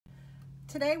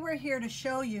Today we're here to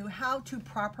show you how to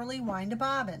properly wind a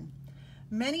bobbin.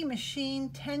 Many machine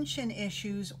tension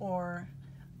issues or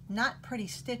not pretty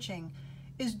stitching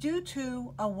is due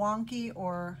to a wonky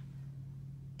or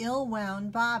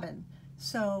ill-wound bobbin.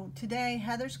 So today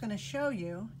Heather's going to show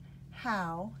you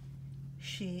how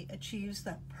she achieves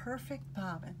the perfect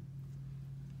bobbin.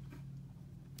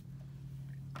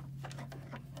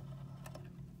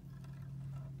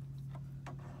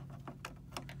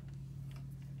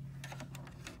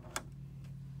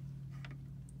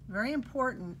 Very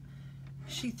important,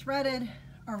 she threaded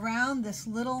around this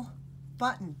little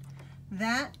button.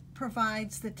 That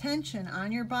provides the tension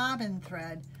on your bobbin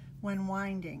thread when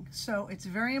winding. So it's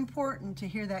very important to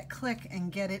hear that click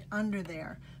and get it under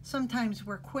there. Sometimes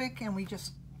we're quick and we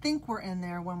just think we're in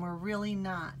there when we're really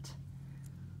not.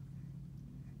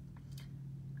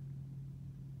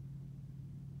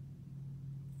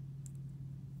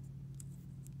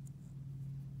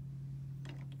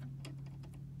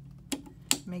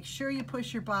 Make sure you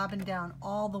push your bobbin down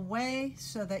all the way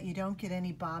so that you don't get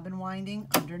any bobbin winding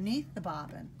underneath the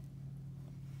bobbin.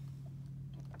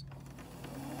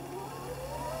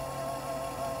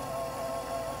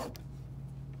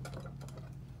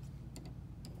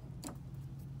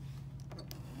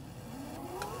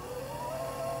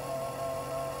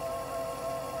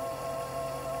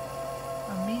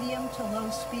 A medium to low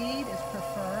speed is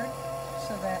preferred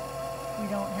so that we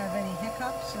don't have any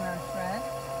hiccups in our thread.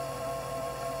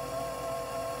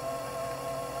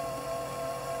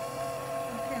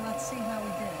 Let's see how we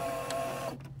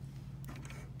did.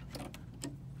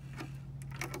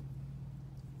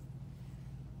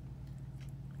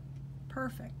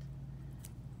 Perfect.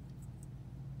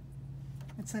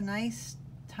 It's a nice,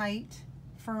 tight,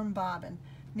 firm bobbin.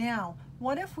 Now,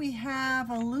 what if we have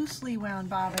a loosely wound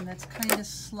bobbin that's kind of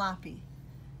sloppy?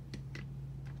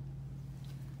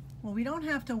 Well, we don't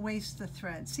have to waste the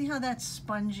thread. See how that's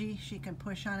spongy? She can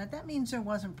push on it. That means there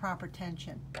wasn't proper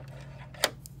tension.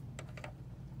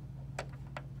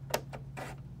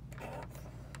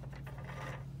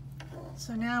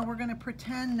 So now we're going to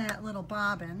pretend that little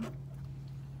bobbin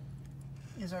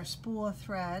is our spool of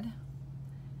thread,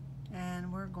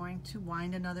 and we're going to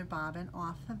wind another bobbin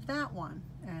off of that one,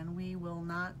 and we will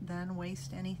not then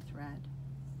waste any thread.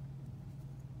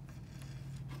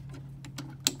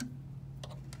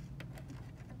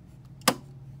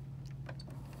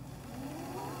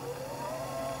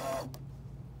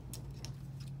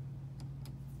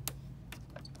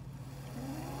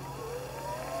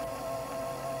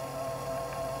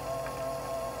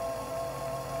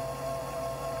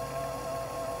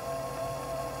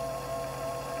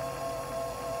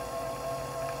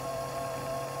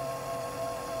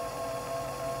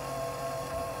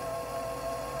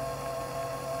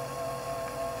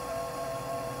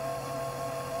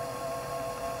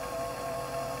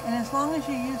 And as long as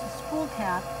you use a spool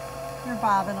cap, your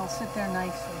bobbin will sit there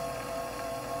nicely.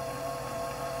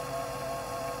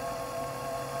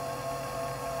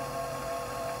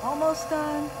 Almost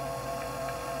done.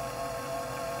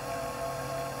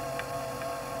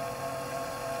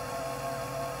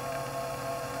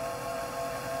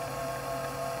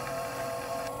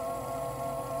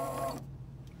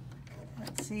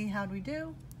 Let's see, how'd we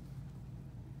do?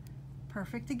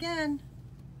 Perfect again.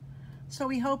 So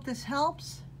we hope this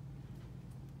helps.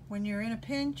 When you're in a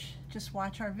pinch, just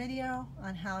watch our video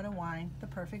on how to wind the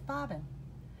perfect bobbin.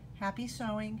 Happy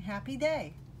sewing, happy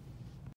day.